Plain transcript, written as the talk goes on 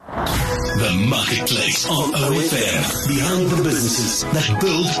The Marketplace on OFM. Behind the businesses that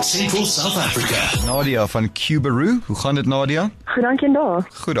build Central South Africa. Nadia van Cuberoo. Hoe gaan dit, Nadia? Goed, dankie en daar.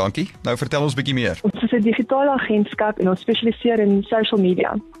 Goed, dankie. Nou vertel ons bietjie meer. Ons is 'n digitale agentskap en ons spesialiseer in social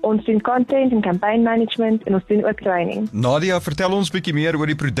media. Ons doen content en campaign management en ons doen ook training. Nadia, vertel ons bietjie meer oor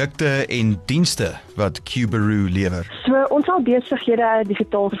die produkte en dienste wat Cuberoo lewer. So, ons sal besighede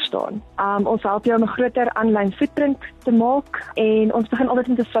digitaal verstaan. Ons help jou om 'n groter aanlyn footprint te maak en ons begin altyd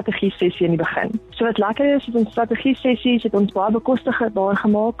met 'n strategie sessie in die begin. So wat lekker is, ons strategie sessies het ons baie bekostigbaar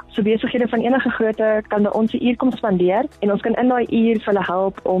gemaak. So besighede van enige grootte kan by ons 'n uur kom spandeer en ons kan in daai uur vir hulle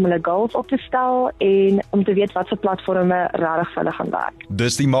help om hulle goals op te stel en om te weet watse platforme regtig vir hulle gaan werk.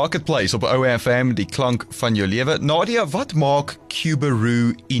 Dis die Marketplace op OFM, die klank van jou lewe. Nadia, wat maak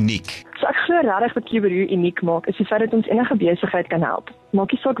Cuberoo uniek? So ek glo regtig wat Cuberoo uniek maak, is die feit dat ons enige besigheid kan help.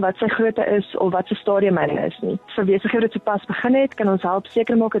 Maak nie saak wat sy grootte is of wat sy stadium hy is nie. Vir besighede wat sopas begin het, kan ons help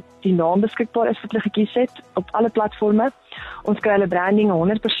seker maak dat die naam beskikbaar is wat hulle gekies het op alle platforme. Ons kry hulle branding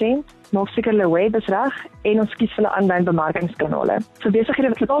 100%, maak seker hulle web is reg en ons kies vir hulle aanlyn bemarkingskanale. Vir besighede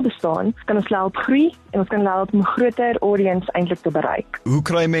wat al bestaan, kan ons help groei en ons kan help om 'n groter audience eintlik te bereik. Hoe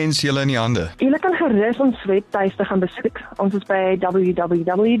kry mense julle in die hande? Julle kan gerus ons webtuiste gaan besoek. Ons is by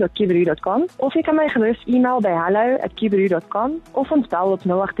www.cuberoo.com of jy kan my gerus e-mail by hello@cuberoo.com of ons bel op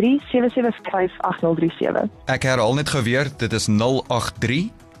 083-775-8037. Ek herhaal net gou weer, dit is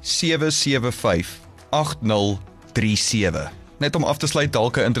 083-775-8037. Net om af te sluit,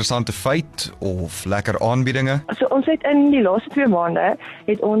 dalk 'n interessante feit of lekker aanbiedinge. So ons het in die laaste 2 maande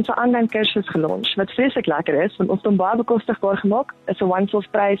het ons 'n aanlyn kursus gelons wat vreeslik lekker is, want ons het hom baie bekostigbaar gemaak. Is 'n one-off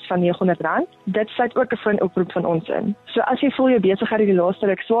prys van R900. Dit sluit ook 'n foon-oproep van ons in. So as jy voel jou besigheid het die laaste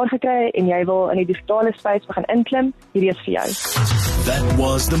ruk swaar gekry en jy wil in die digitale space begin inklim, hierdie is vir jou. That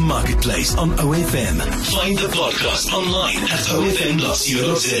was The Marketplace on OFM. Find the podcast online at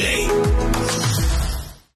ofm.co.za.